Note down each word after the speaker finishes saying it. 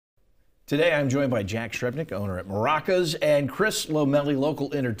Today I'm joined by Jack Strebnick, owner at Maracas, and Chris Lomelli,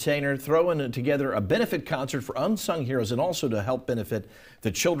 local entertainer, throwing together a benefit concert for unsung heroes and also to help benefit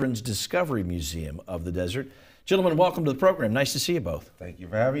the Children's Discovery Museum of the Desert. Gentlemen, welcome to the program. Nice to see you both. Thank you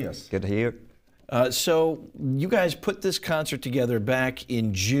for having us. Good to hear. So you guys put this concert together back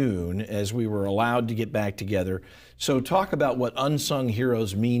in June as we were allowed to get back together. So talk about what Unsung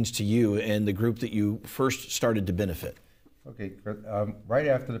Heroes means to you and the group that you first started to benefit. Okay, right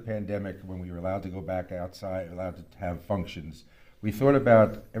after the pandemic, when we were allowed to go back outside, allowed to have functions, we thought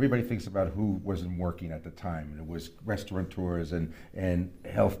about, everybody thinks about who wasn't working at the time, and it was restaurateurs and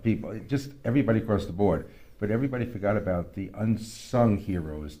health people, just everybody across the board. But everybody forgot about the unsung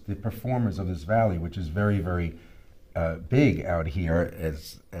heroes, the performers of this valley, which is very, very big out here,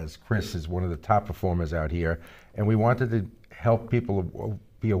 as Chris is one of the top performers out here. And we wanted to help people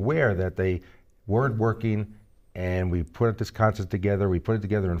be aware that they weren't working, and we put this concert together. We put it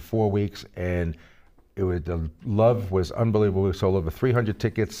together in 4 weeks, and the love was unbelievable. We sold over 300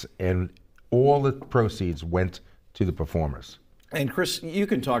 tickets, and all the proceeds went to the performers. And Chris, you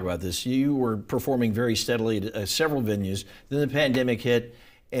can talk about this. You were performing very steadily at several venues. Then the pandemic hit,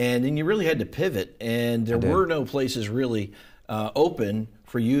 and then you really had to pivot, and there were no places really open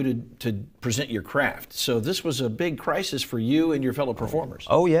for you to present your craft. So this was a big crisis for you and your fellow performers.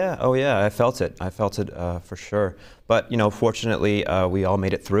 Oh yeah, I felt it. I felt it for sure. But you know, fortunately, we all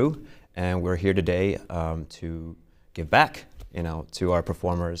made it through, and we're here today to give back, you know, to our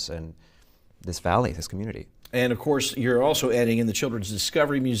performers and this valley, this community. And of course, you're also adding in the Children's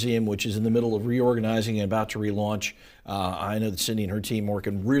Discovery Museum, which is in the middle of reorganizing and about to relaunch. I know that Cindy and her team are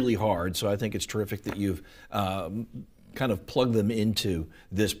working really hard, so I think it's terrific that you've kind of plugged them into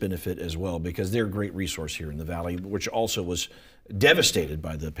this benefit as well, because they're a great resource here in the Valley, which also was devastated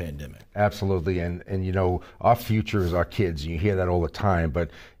by the pandemic. Absolutely, and you know, our future is our kids. You hear that all the time,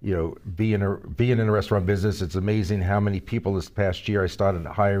 but you know, being in a restaurant business, it's amazing how many people this past year I started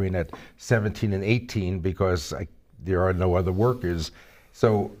hiring at 17 and 18 because there are no other workers.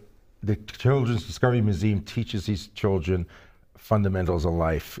 So the Children's Discovery Museum teaches these children fundamentals of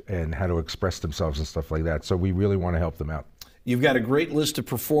life and how to express themselves and stuff like that. So we really want to help them out. You've got a great list of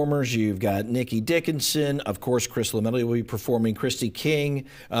performers. You've got Nikki Dickinson, of course, Chris Lomelli will be performing, Christy King,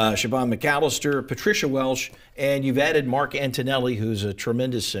 Siobhan McAllister, Patricia Welsh, and you've added Mark Antonelli, who's a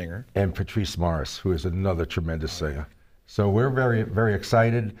tremendous singer. And Patrice Morris, who is another tremendous singer. So we're very, very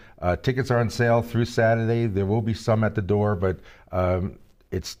excited. Tickets are on sale through Saturday. There will be some at the door, but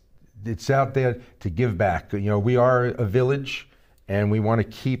it's out there to give back. You know, we are a village, and we want to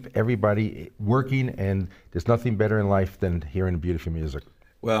keep everybody working, and there's nothing better in life than hearing beautiful music.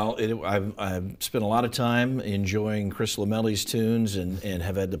 Well, I've spent a lot of time enjoying Chris Lomelli's tunes and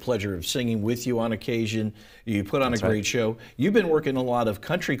have had the pleasure of singing with you on occasion. You put on a great show. You've been working a lot of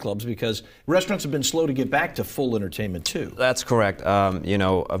country clubs because restaurants have been slow to get back to full entertainment too. That's correct. You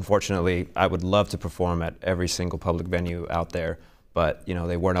know, unfortunately, I would love to perform at every single public venue out there, but you know,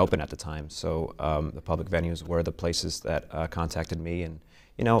 they weren't open at the time. So the public venues were the places that contacted me, and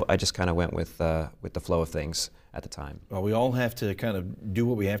you know, I just kind of went with the flow of things at the time. Well, we all have to kind of do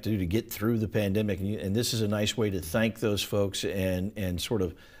what we have to do to get through the pandemic, and this is a nice way to thank those folks and sort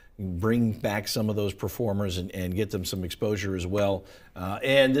of bring back some of those performers and get them some exposure as well.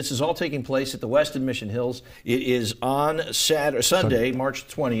 And this is all taking place at the Westin Mission Hills. It is on Sunday, March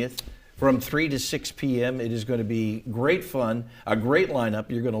 20th. From 3 to 6 p.m. It is going to be great fun, a great lineup.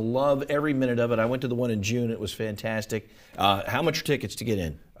 You're going to love every minute of it. I went to the one in June. It was fantastic. How much are tickets to get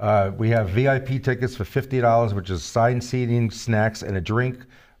in? We have VIP tickets for $50, which is assigned seating, snacks, and a drink.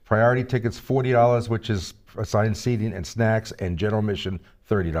 Priority tickets, $40, which is assigned seating and snacks, and general admission,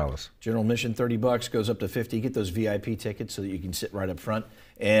 $30. General admission, $30, goes up to $50. Get those VIP tickets so that you can sit right up front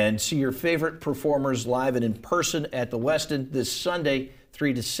and see your favorite performers live and in person at the Westin this Sunday,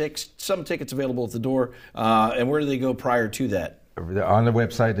 3 to 6. Some tickets available at the door. And where do they go prior to that? On the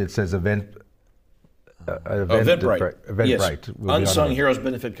website, it says Eventbrite. Yes. Unsung Heroes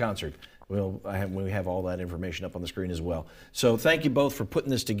Benefit Concert. We have all that information up on the screen as well. So thank you both for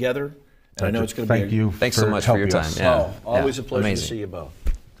putting this together. And I know it's going to be. Thank you. Thanks so much for your time. Always a pleasure to see you both.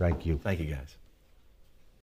 Thank you. Thank you, guys.